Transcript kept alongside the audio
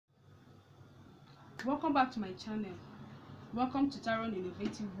Welcome back to my channel. Welcome to Tarron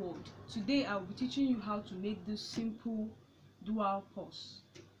Innovative World. Today I'll be teaching you how to make this simple dual purse.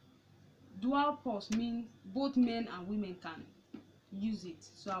 Dual purse means both men and women can use it.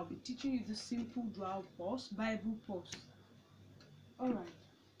 So I'll be teaching you this simple dual purse, Bible purse. Alright.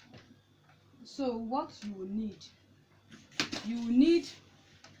 So what you will need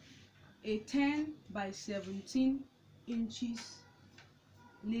a 10 by 17 inches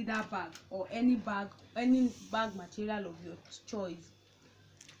leather bag or any bag material of your choice.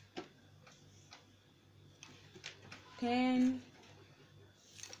 10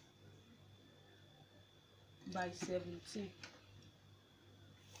 by 17.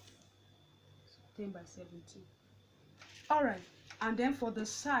 10 by 17. All right, and then for the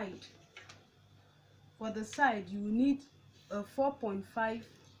side you will need a 4.5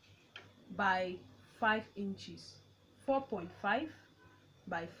 by 5 inches. 4.5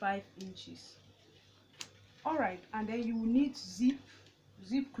 by 5 inches. All right, and then you will need zip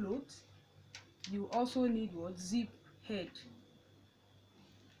cloth. You also need what? Zip head.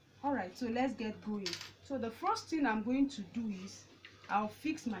 All right, so let's get going. So the first thing I'm going to do is I'll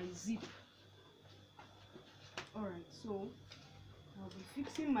fix my zip. All right, so I'll be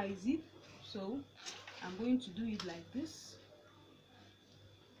fixing my zip. So I'm going to do it like this.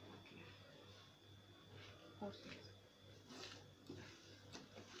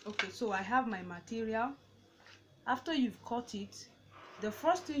 Okay, so I have my material. After you've cut it, the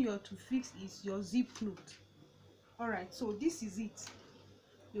first thing you have to fix is your zip cloth. All right, so this is it.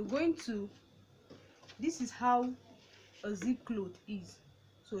 This is how a zip cloth is.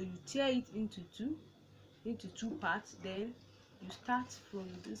 So you tear it into two parts. Then you start from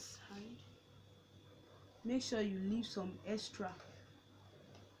this side. Make sure you leave some extra.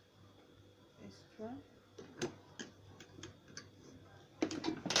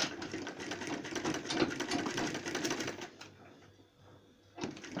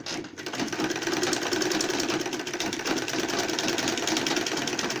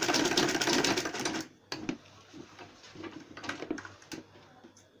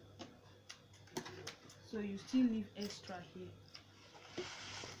 So you still leave extra here.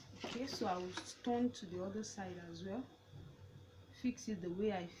 Okay, so I will turn to the other side as well. Fix it the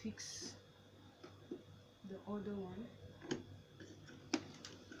way I fix the other one.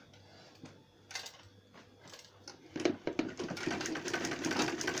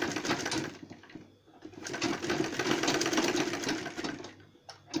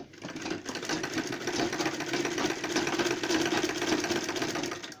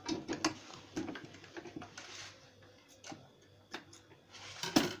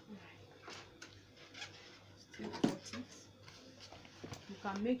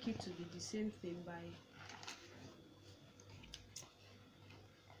 Can make it to be the same thing by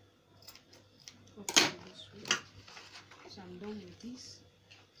this way. So I'm done with this.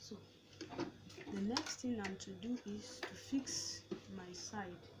 So the next thing I'm to do is to fix my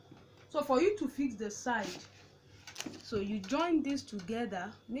side. So for you to fix the side, so you join this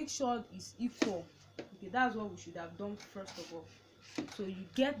together, make sure it's equal. Okay, that's what we should have done first of all. So you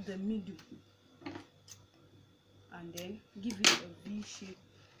get the middle and then give it a V shape.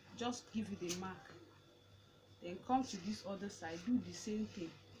 Just give it a mark. Then come to this other side, do the same thing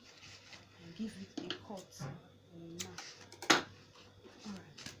and give it a cut and a mark.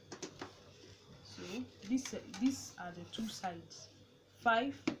 Alright. So these are the two sides.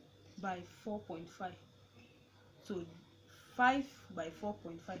 5 by 4.5. So 5 by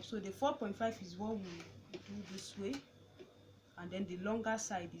 4.5. So the 4.5 is what we do this way, and then the longer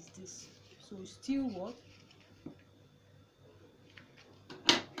side is this. So still what?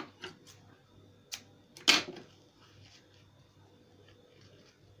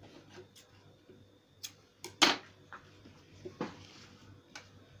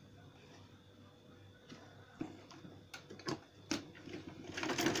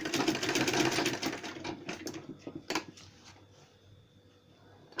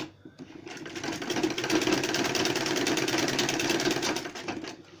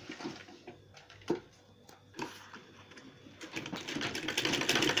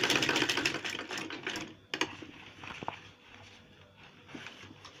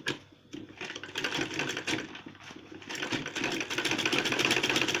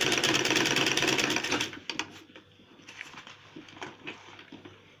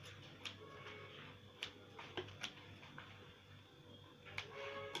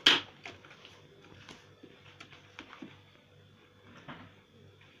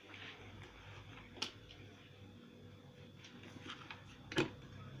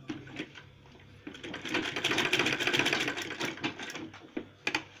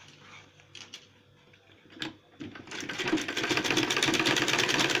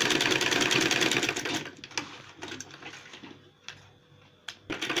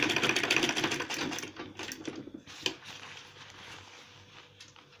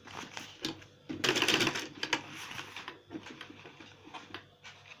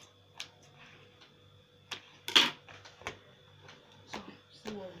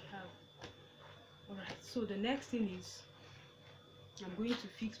 So the next thing is I'm going to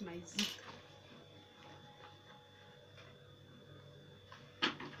fix my zip.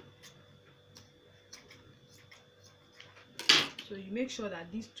 So you make sure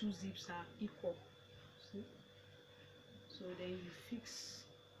that these two zips are equal. See? So then you fix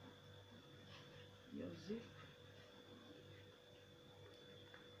your zip.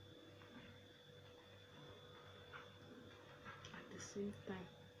 At the same time.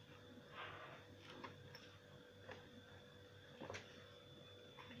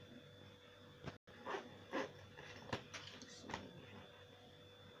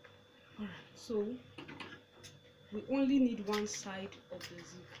 Alright, so we only need one side of the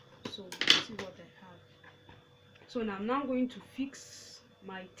zip. So see what I have. So now I'm now going to fix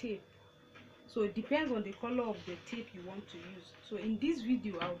my tape. So it depends on the color of the tape you want to use. So in this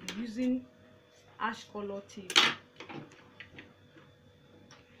video I'll be using ash color tape.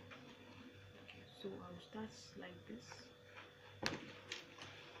 So I'll start like this.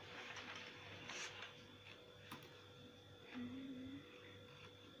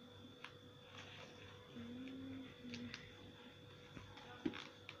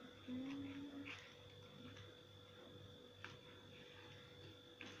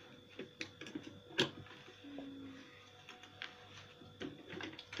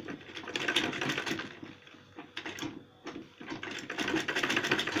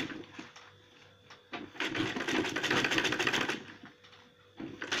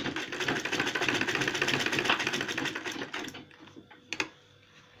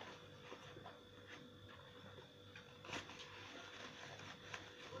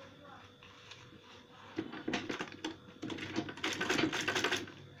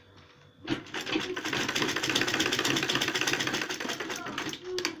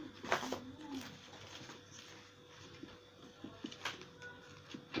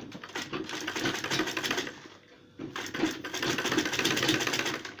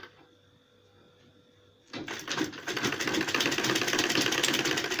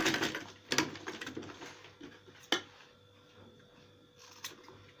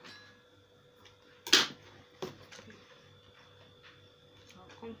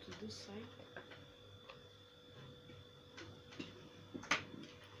 Come to this side.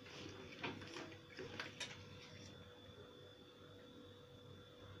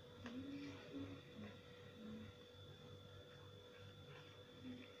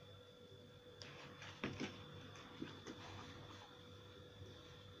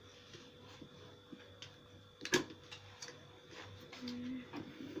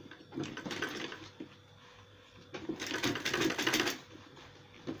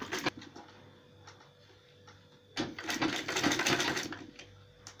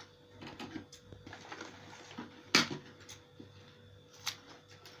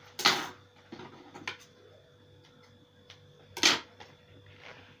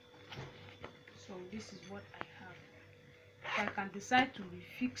 So this is what I have. So I can decide to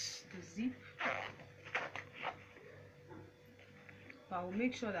refix the zip, but I will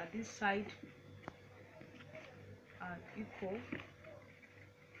make sure that this side are equal.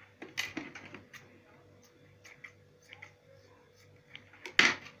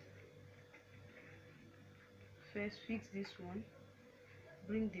 First fix this one,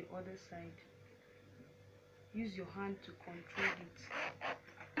 bring the other side, use your hand to control it.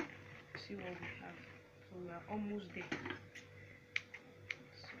 See what we have. So we are almost there.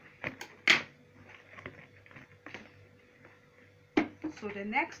 So the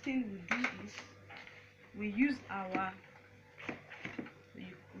next thing we do is we use our, we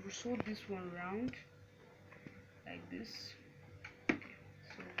sew this one round like this. So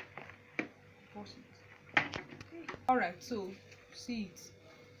pause it. Alright, so see it.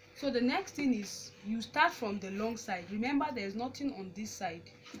 So the next thing is you start from the long side. Remember, there's nothing on this side,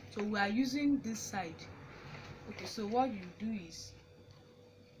 so we are using this side. Okay, so what you do is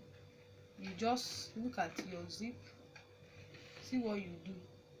you just look at your zip, see what you do.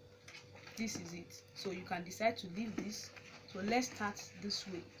 This is it. So you can decide to leave this. So let's start this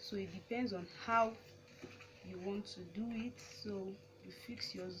way. So it depends on how you want to do it. So you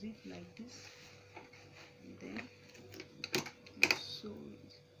fix your zip like this, and then you sew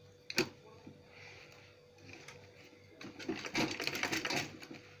it.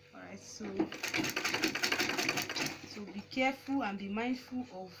 Alright, so be careful and be mindful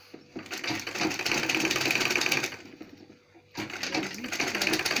of your zip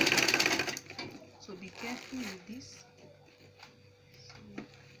thread. So be careful with this.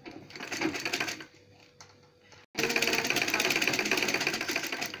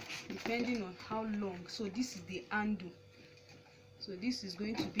 Depending on how long. So this is the handle. So this is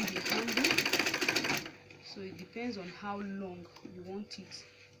going to be the handle. so it depends on how long you want it.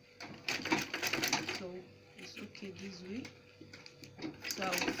 So it's okay this way. So I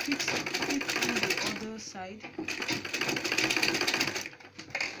will fix in the other side.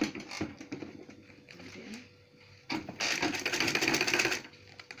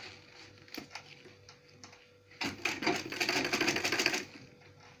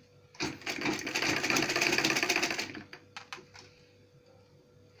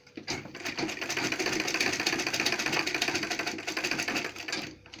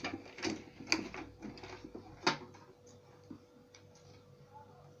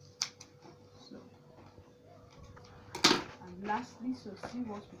 Lastly, so see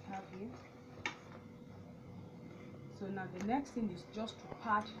what we have here. So now the next thing is just to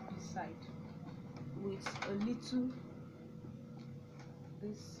pad this side with a little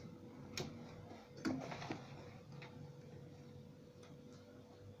this.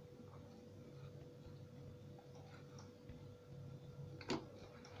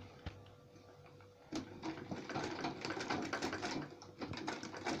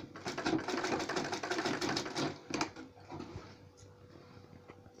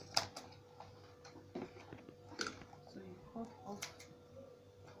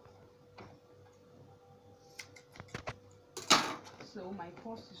 So my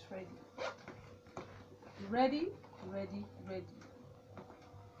purse is ready. Ready. My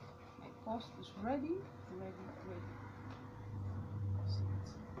purse is ready.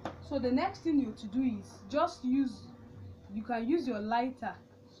 So the next thing you have to do is just you can use your lighter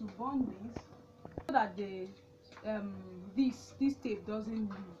to burn this so that the this tape doesn't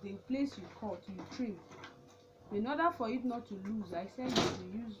lose. The place you cut, you trim. In order for it not to lose, I said you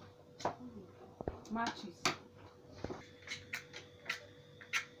should use matches.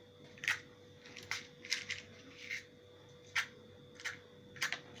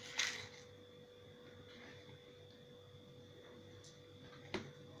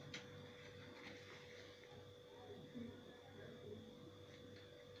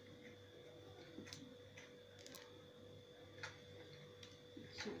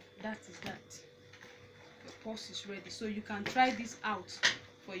 So that is that. Your purse is ready. So you can try this out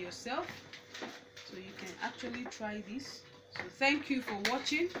for yourself. So you can actually try this. So thank you for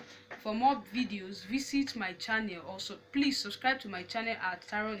watching. For more videos, visit my channel. Also, please subscribe to my channel at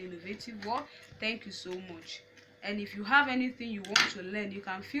Tarron Innovative World. Thank you so much. And if you have anything you want to learn, you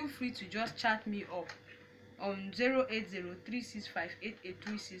can feel free to just chat me up on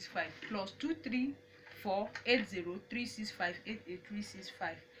 08036588365 plus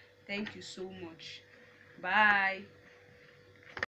 2348036588365. Thank you so much. Bye.